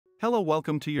Hello,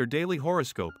 welcome to your daily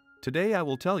horoscope. Today I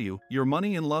will tell you your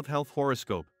money and love health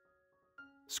horoscope.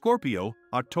 Scorpio,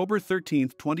 October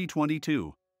 13th,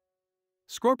 2022.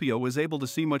 Scorpio is able to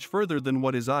see much further than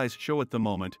what his eyes show at the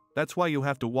moment. That's why you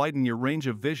have to widen your range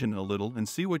of vision a little and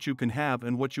see what you can have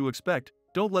and what you expect.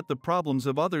 Don't let the problems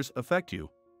of others affect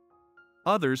you.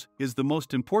 Others is the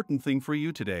most important thing for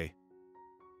you today.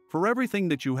 For everything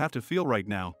that you have to feel right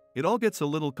now, it all gets a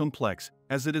little complex,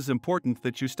 as it is important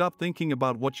that you stop thinking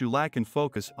about what you lack and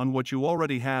focus on what you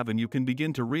already have, and you can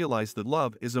begin to realize that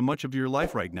love is a much of your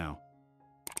life right now.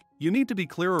 You need to be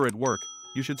clearer at work.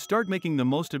 You should start making the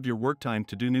most of your work time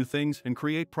to do new things and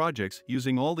create projects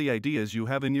using all the ideas you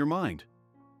have in your mind.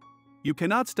 You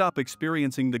cannot stop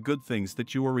experiencing the good things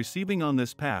that you are receiving on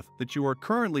this path that you are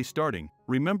currently starting.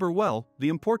 Remember well the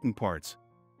important parts.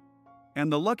 And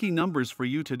the lucky numbers for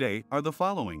you today are the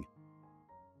following: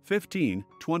 15,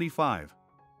 25,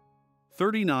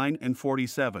 39 and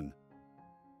 47.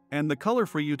 And the color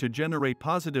for you to generate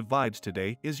positive vibes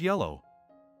today is yellow.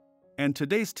 And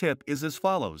today's tip is as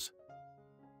follows.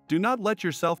 Do not let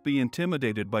yourself be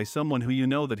intimidated by someone who you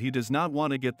know that he does not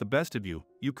want to get the best of you.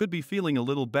 You could be feeling a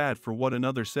little bad for what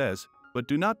another says, but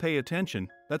do not pay attention,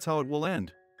 that's how it will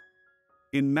end.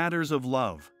 In matters of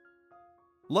love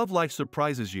life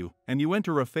surprises you, and you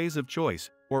enter a phase of choice,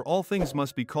 where all things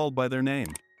must be called by their name.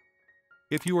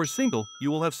 If you are single,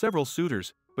 you will have several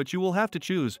suitors, but you will have to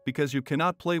choose because you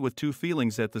cannot play with two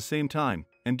feelings at the same time,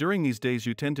 and during these days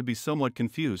you tend to be somewhat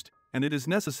confused, and it is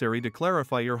necessary to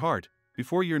clarify your heart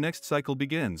before your next cycle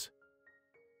begins.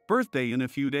 Birthday in a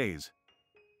few days.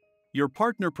 Your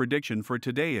partner prediction for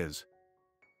today is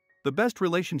the best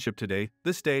relationship today.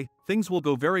 This day, things will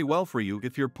go very well for you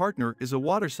if your partner is a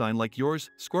water sign like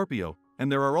yours, Scorpio,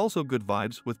 and there are also good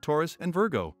vibes with Taurus and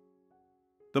Virgo.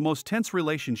 The most tense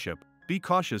relationship. Be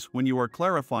cautious when you are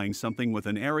clarifying something with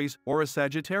an Aries or a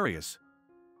Sagittarius.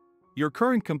 Your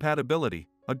current compatibility.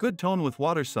 A good tone with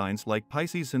water signs like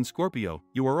Pisces and Scorpio.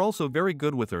 You are also very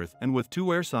good with Earth and with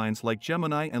two air signs like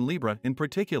Gemini and Libra in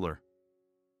particular.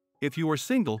 If you are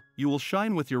single, you will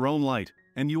shine with your own light,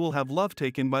 and you will have love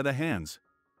taken by the hands.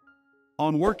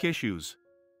 On work issues.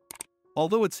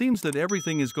 Although it seems that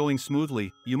everything is going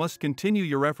smoothly, you must continue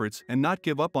your efforts and not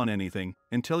give up on anything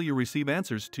until you receive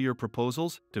answers to your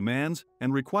proposals, demands,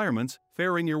 and requirements.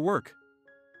 Fair in your work.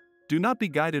 Do not be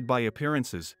guided by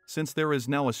appearances, since there is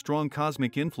now a strong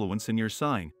cosmic influence in your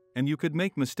sign, and you could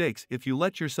make mistakes if you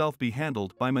let yourself be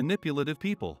handled by manipulative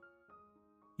people.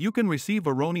 You can receive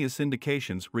erroneous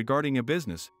indications regarding a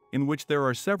business in which there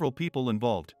are several people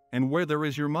involved, and where there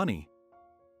is your money.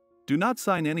 Do not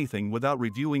sign anything without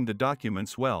reviewing the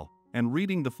documents well, and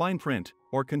reading the fine print,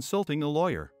 or consulting a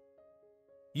lawyer.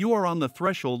 You are on the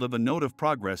threshold of a note of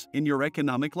progress in your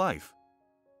economic life.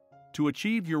 To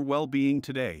achieve your well-being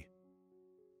today.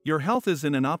 Your health is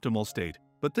in an optimal state,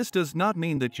 but this does not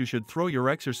mean that you should throw your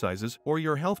exercises or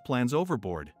your health plans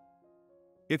overboard.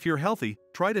 If you're healthy,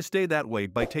 try to stay that way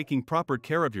by taking proper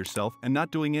care of yourself and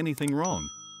not doing anything wrong.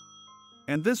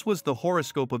 And this was the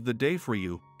horoscope of the day for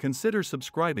you. Consider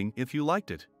subscribing if you liked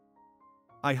it.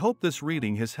 I hope this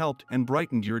reading has helped and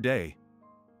brightened your day.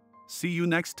 See you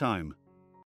next time.